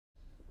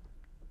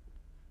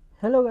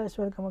Hello guys,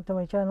 welcome back to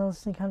my channel,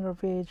 Sneak Hunter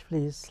PH.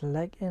 Please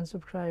like and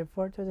subscribe.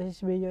 For today's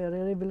video,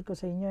 i-reveal ko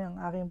sa inyo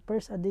yung aking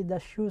first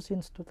Adidas shoe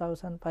since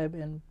 2005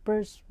 and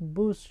first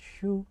Boost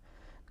shoe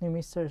ni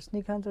Mr.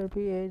 Sneak Hunter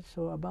PH.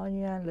 So abangan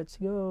nyo yan, let's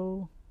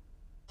go!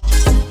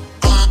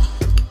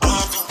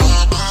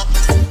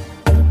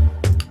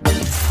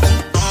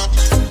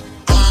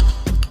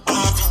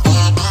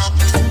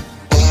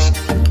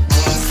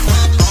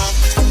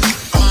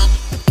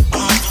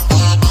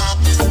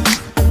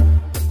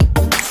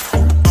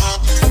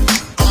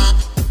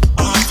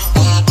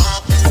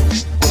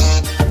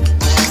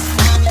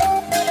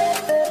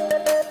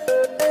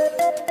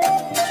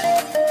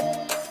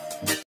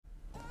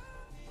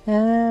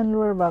 And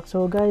we're back.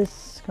 So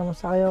guys,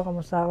 kamusta kayo?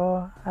 Kamusta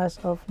ako?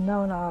 As of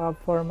now,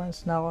 nakaka 4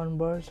 months na ako on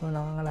board. So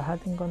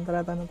nakakalahating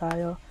kontrata na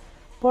tayo.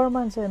 4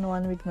 months and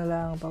 1 week na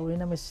lang. Pauwi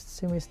na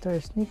si Mr.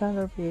 Sneak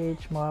Hunter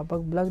PH.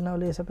 Makapag-vlog na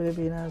ulit sa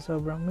Pilipinas.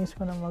 Sobrang miss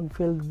ko na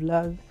mag-field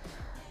vlog.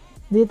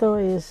 Dito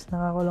is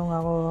nakakulong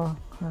ako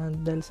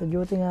dahil sa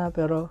duty nga.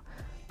 Pero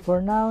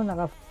for now,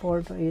 naka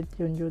 4 to 8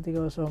 yung duty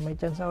ko. So may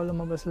chance ako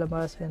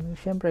lumabas-labas. And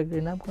syempre,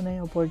 grab ko na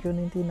yung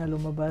opportunity na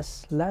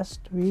lumabas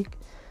last week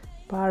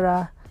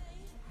para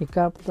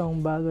i-cap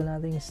tong bago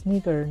nating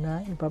sneaker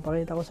na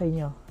ipapakita ko sa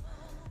inyo.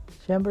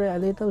 Syempre, a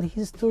little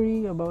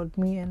history about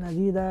me and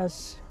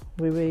Adidas.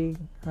 We will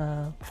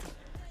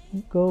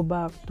go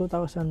back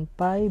 2005.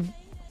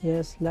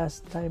 Yes,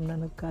 last time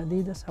na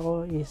nagka-Adidas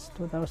ako is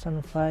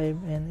 2005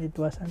 and it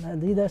was an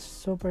Adidas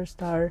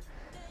Superstar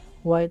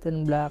white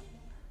and black.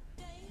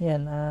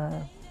 Yan,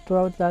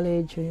 throughout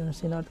college yung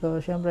sinuot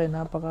ko. Syempre,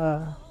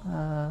 napaka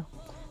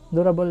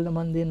durable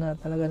naman din na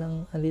talaga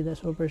ng Adidas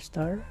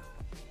Superstar.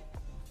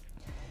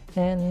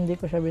 And hindi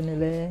ko siya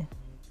binili.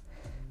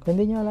 Kung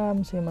hindi nyo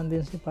alam, siman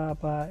din si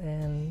Papa.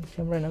 And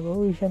syempre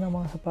nag-uwi siya ng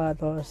mga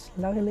sapatos.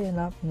 Luckily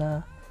enough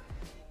na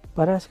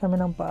parehas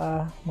kami ng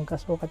paa.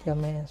 Magkasukat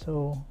kami.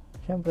 So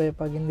syempre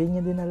pag hindi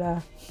niya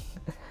dinala,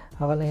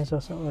 ako lang yung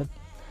susuot.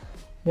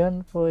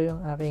 Yan po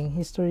yung aking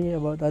history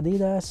about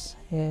Adidas.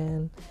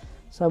 And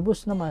sa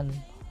Boost naman,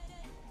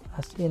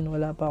 as in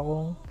wala pa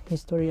akong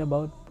history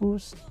about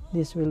Boost.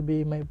 This will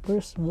be my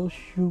first Boost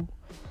shoe.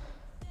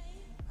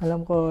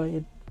 Alam ko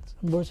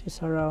Boost is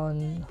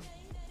around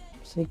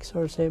 6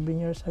 or 7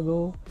 years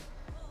ago.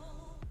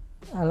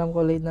 Alam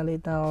ko late na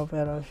ako,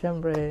 pero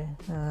syempre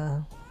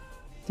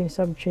things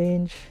have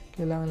changed.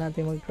 Kailangan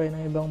natin mag-try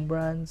ng ibang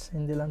brands,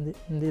 hindi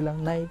lang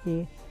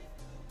Nike.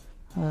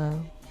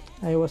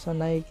 I was a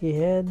Nike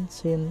head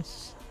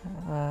since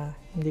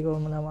hindi ko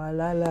na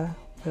maalala,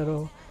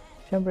 pero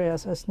syempre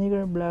as a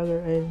sneaker blogger,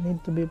 I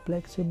need to be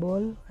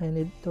flexible. I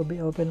need to be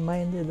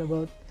open-minded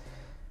about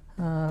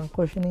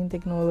questioning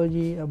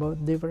technology, about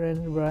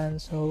different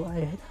brands. So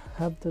I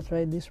have to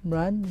try this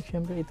brand.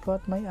 Syempre it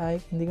caught my eye.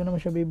 Hindi ko naman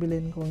siya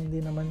bibilin kung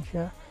hindi naman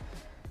siya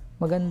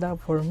maganda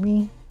for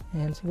me,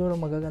 and siguro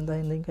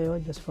magagandahin din kayo.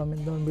 Just comment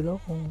down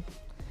below kung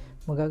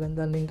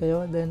magagandahan din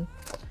kayo. Then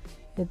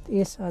it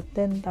is a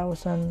 10,000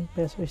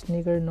 peso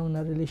sneaker nung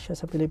na-release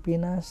siya sa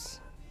Pilipinas.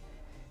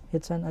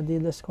 It's an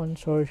Adidas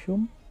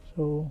consortium.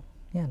 So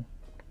yan,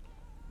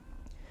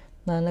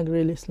 na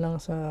nag-release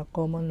lang sa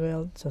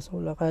Commonwealth, sa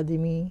Soul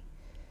Academy.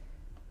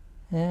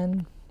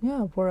 And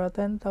yeah, for a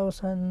 10,000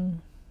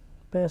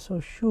 peso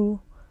shoe,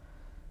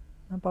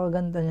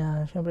 napakaganda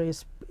niya. Syempre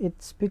it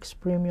speaks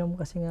premium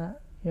kasi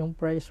nga yung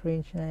price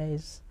range niya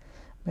is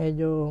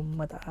medyo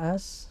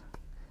mataas.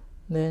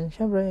 Then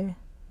syempre,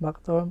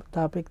 back to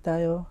topic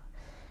tayo.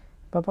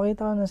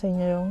 Papakita ko na sa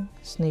inyo yung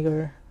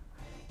sneaker.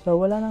 So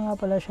wala na nga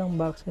pala siyang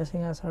box kasi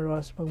nga sa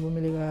Ross pag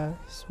bumili ka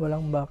is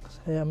walang box.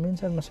 Kaya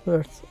minsan mas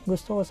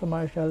gusto ko sa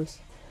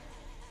Marshalls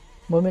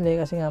bumili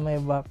kasi nga may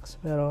box.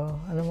 Pero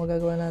ano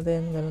magagawa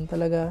natin, ganun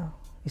talaga.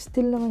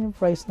 Still naman yung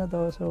price na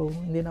to, so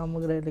hindi na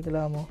ako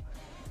magre-reklamo.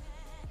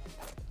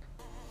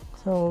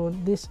 So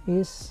this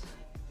is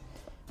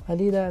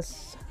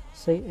Adidas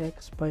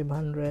CX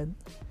 500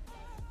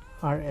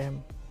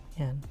 RM.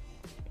 Yan.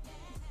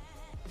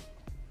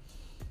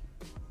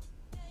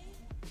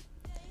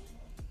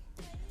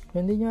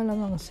 Kung hindi nyo alam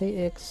ang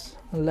CX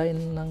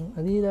line ng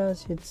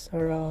Adidas, it's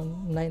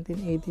around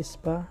 1980s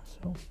pa,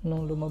 so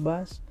nung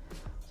lumabas.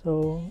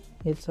 So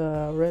it's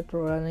a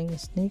retro running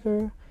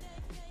sneaker,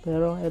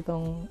 pero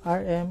itong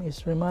RM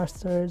is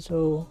remastered,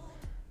 so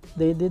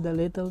they did a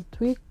little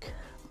tweak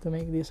to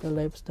make this a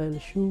lifestyle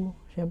shoe.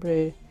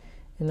 Syempre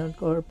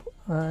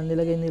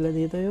nilagay nila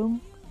dito yung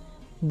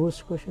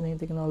boost cushioning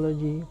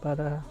technology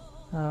para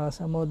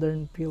sa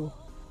modern feel.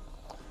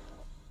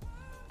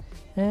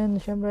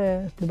 And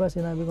syempre, diba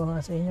sinabi ko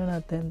nga sa inyo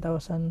na 10,000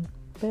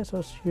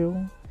 pesos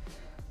yung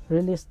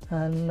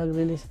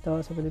nag-release ito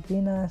sa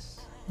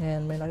Pilipinas.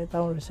 And may nakita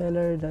akong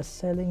reseller that's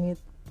selling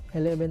it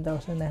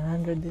 11,980.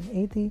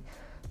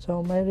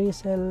 So may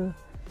resale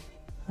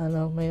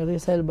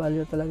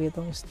value talaga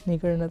itong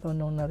sneaker na to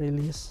nung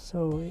na-release.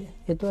 So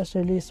it was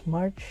released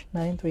March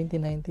 9,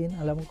 2019.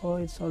 Alam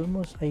ko it's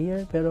almost a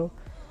year, pero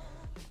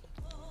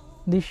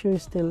this shoe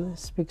still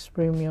speaks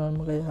premium,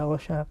 kaya ako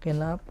siya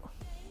kinap.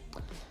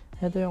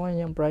 Ito yung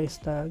kanyang price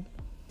tag.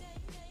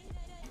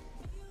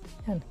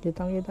 Yan,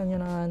 kitang-kita nyo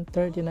na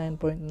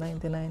 39.99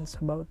 is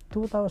about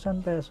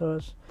 2,000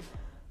 pesos,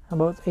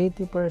 about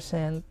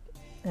 80%.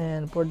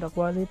 And for the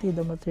quality,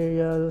 the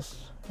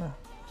materials,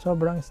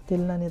 sobrang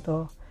steel na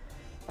nito.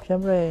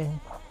 Syempre,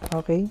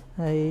 okay,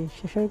 ay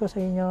share ko sa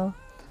inyo,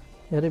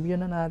 i-review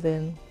na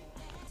natin.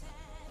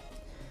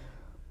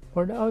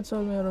 For the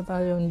outsole, meron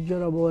tayong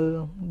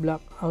durable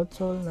black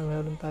outsole na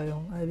meron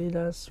tayong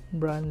Adidas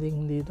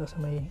branding dito sa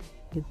may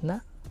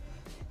gitna.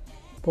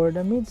 For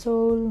the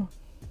midsole,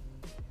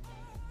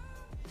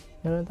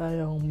 meron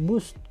tayong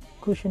boost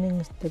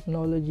cushioning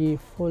technology,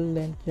 full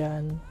length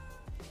yan.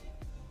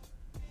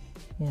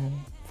 Yan,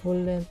 full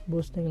length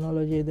boost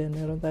technology. Then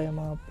meron tayong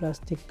mga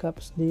plastic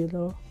cups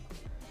dito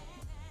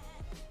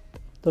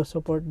to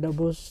support the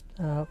boost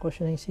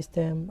cushioning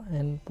system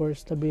and for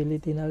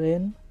stability na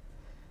rin.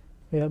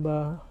 We have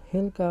a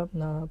heel cap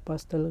na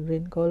pastel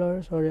green color.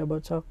 Sorry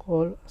about sa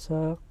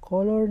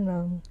color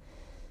ng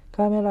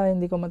camera,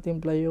 hindi ko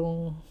matimpla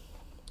yung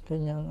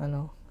kanyang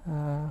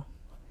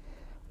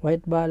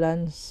white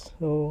balance.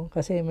 So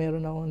kasi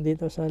meron akong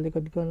dito sa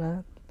likod ko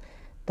na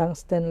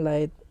tungsten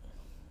light,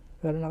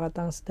 pero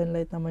naka tungsten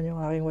light naman yung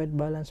aking white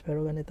balance,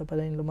 pero ganito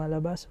pala yung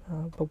lumalabas.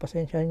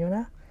 Pagpasensyahan nyo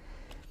na.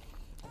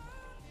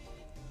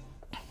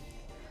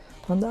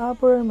 On the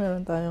upper,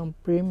 meron tayong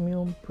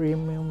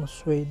premium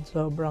suede.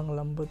 Sobrang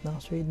lambot ng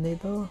suede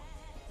nito.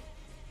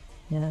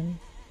 Yan.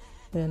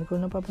 Then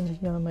kung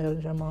napapansin nyo, mayroon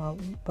siyang mga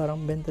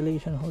parang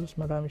ventilation holes,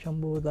 marami siyang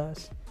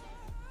butas.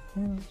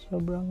 Yan,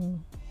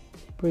 sobrang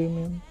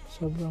premium,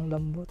 sobrang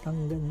lambot,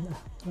 ang ganda.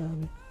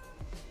 Grabe.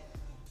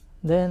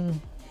 Then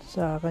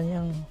sa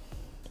kanyang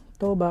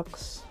toe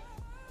box,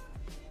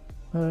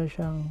 meron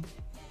siyang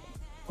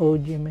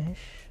OG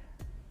mesh.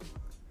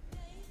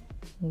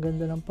 Ang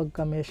ganda ng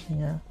pagka-mesh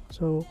niya.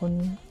 So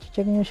kung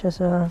check nyo siya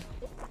sa,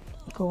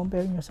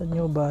 compare nyo sa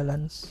New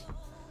Balance,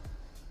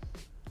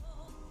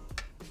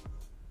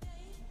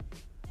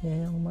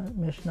 yan yung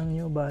mesh ng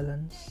New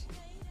Balance.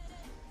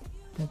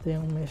 Ito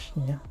yung mesh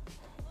niya.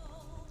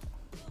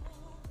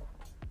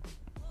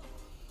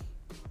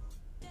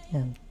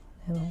 Yan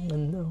ang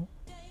ganda.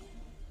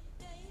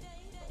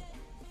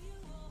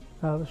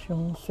 Tapos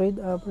yung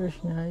suede uppers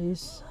niya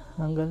is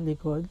hanggang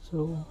likod.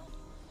 So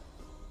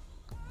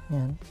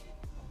yan.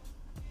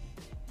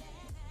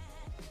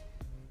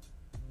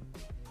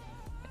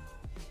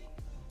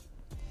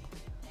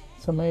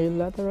 Sa may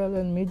lateral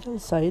and medial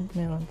side,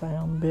 meron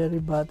tayong very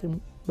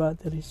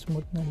battery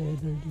smooth na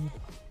leather dito.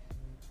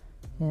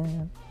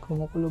 Yan,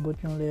 kumukulubot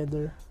yung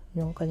leather.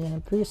 Yung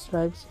kanyang 3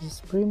 stripes is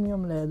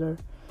premium leather.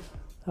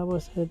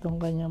 Tapos itong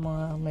kanyang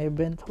mga may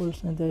vent holes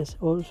nito is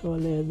also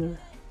leather.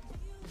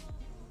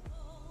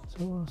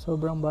 So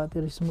sobrang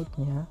battery smooth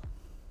niya.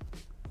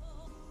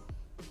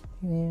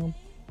 Yan yung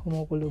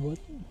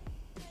kumukulubot.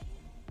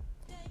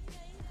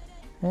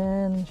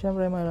 And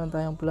syempre mayroon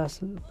tayong flat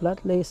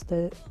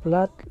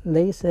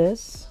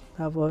laces.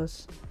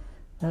 Tapos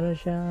meron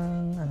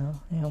siyang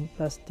yung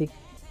plastic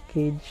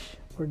cage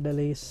for the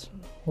lace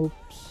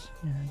hoops.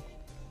 Yan,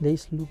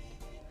 lace loop.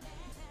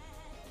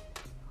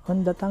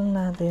 On the tongue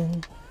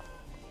natin,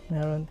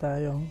 meron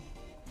tayong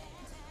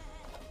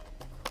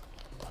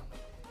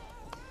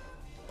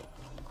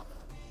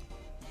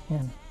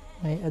yan,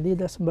 may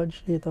Adidas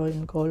badge dito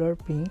in color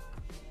pink.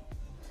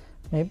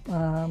 May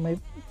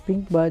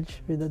pink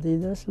badge with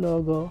Adidas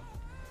logo.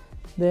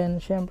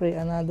 Then syempre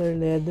another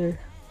leather.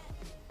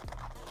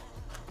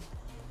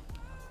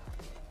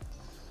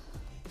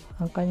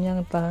 Ang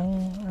kanyang tang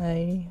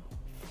ay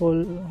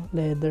full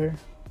leather.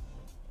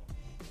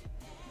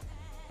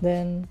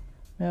 Then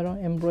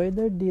merong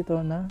embroidered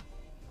dito na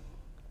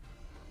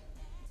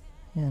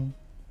yan.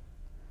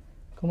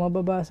 Kung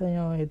mababasa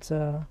nyo, it's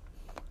a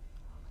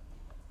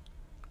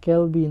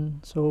KELVIN.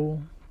 So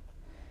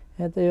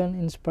ito yung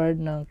inspired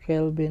ng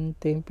KELVIN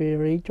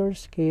temperature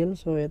scale.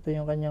 So ito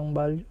yung kanyang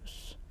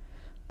values,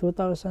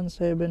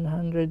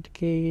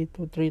 2,700K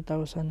to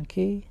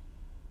 3,000K.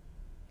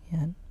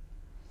 Yan.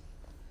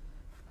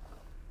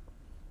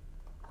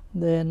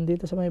 Then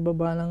dito sa may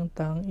baba ng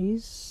tang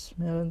is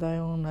meron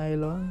tayong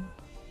nylon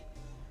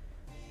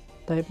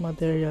type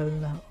material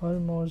na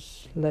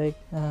almost like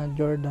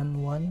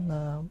Jordan 1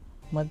 na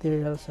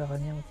material sa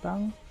kanyang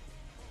tang.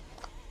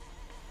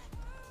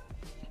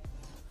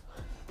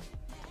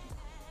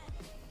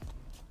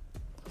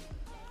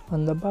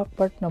 On the back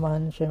part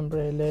naman,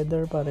 syempre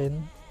leather pa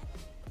rin.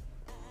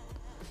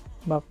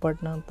 Back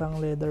part ng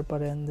tang leather pa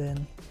rin.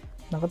 Then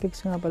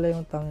nakapix nga pala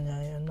yung tang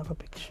niya. Yan,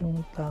 nakapix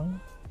yung tang.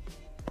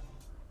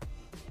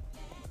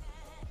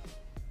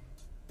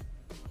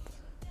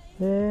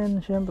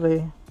 Then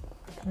syempre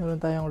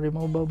meron tayong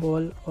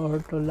removable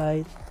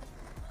ortholite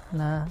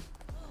na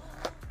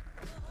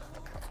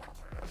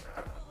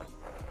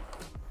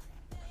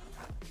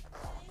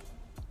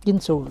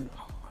insole.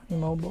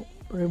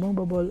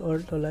 Removable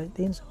ortholite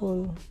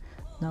insole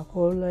na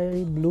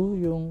kulay blue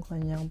yung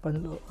kanyang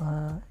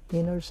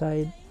inner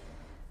side.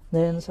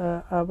 Then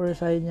sa upper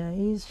side niya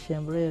is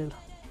syempre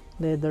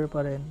leather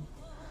pa rin.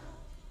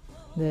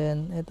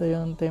 Then ito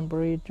yung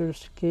temperature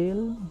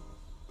scale.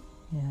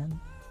 Yan.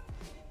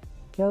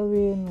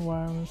 KELVIN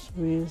warms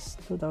with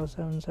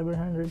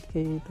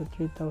 2,700K to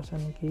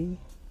 3,000K.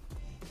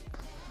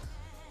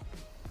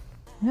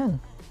 Yan.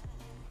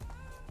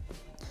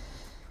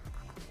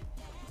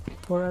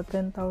 For a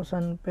 10,000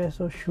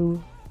 peso shoe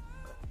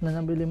na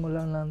nabili mo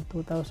lang ng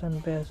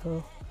 2,000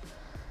 peso,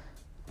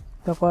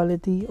 the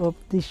quality of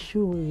this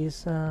shoe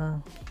is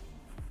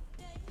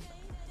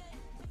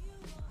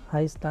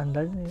high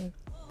standard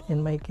in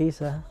my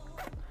case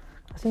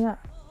kasi nga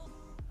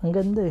ang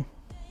ganda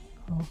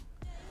oh.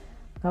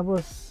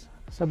 Tapos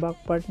sa back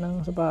part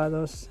ng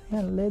sapatos,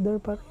 yan, leather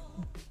pa rin.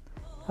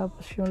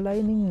 Tapos yung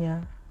lining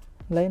niya,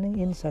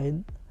 lining inside,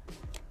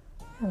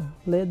 yan,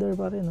 leather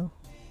pa rin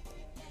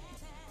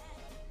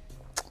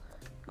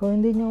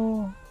Kung hindi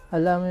nyo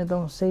alam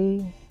itong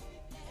Say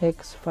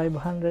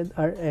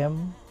X500RM,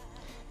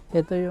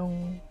 ito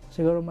yung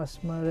siguro mas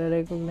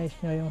ma-recognize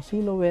nyo yung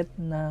silhouette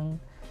ng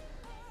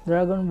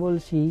Dragon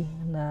Ball Z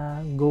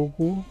na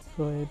Goku.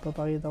 So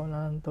ipapakita ko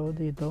na lang to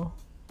dito.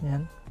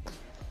 Yan.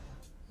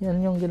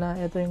 Yan yung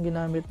ito yung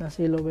ginamit na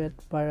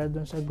silhouette para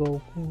dun sa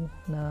Goku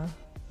na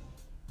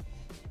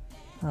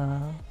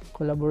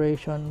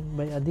collaboration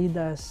by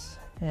Adidas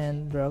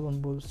and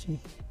Dragon Ball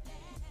Z.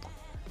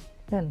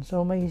 Yan,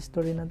 so may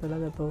history na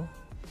talaga to.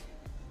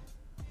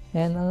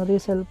 And ang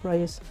resale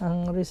price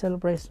ng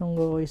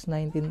Goku is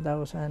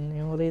 19,000.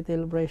 Yung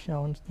retail price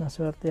niya, kung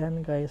naswertehan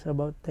ka, is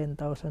about 10,000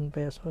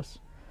 pesos.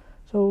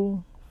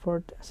 So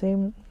for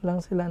same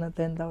lang sila na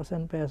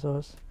 10,000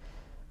 pesos.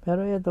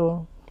 Pero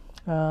ito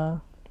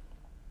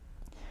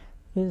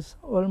is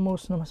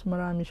almost na mas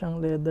marami siyang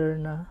leather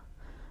na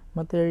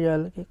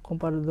material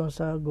kumpara doon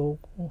sa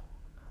Goku.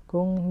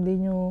 Kung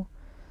hindi nyo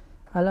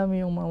alam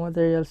yung mga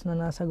materials na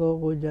nasa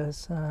Goku,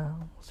 just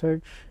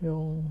search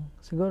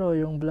siguro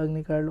yung vlog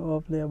ni Carlo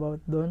Oakley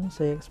about doon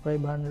sa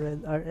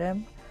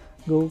X500RM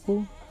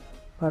Goku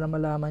para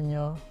malaman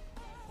nyo.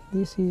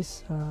 This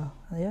is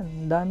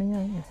ayan, dami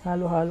niyang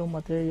halo-halong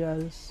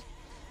materials.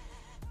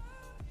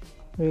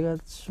 We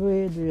got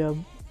suede, we have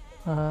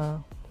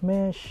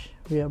mesh,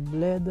 we have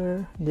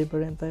leather,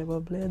 different type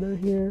of leather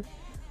here.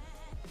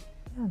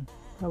 Yan,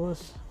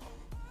 tapos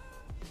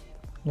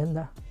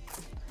ganda.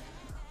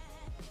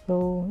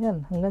 So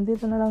yan, hanggang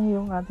dito na lang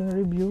yung ating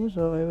review.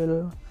 So I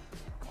will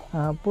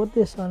put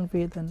this on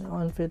fit and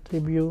on fit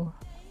review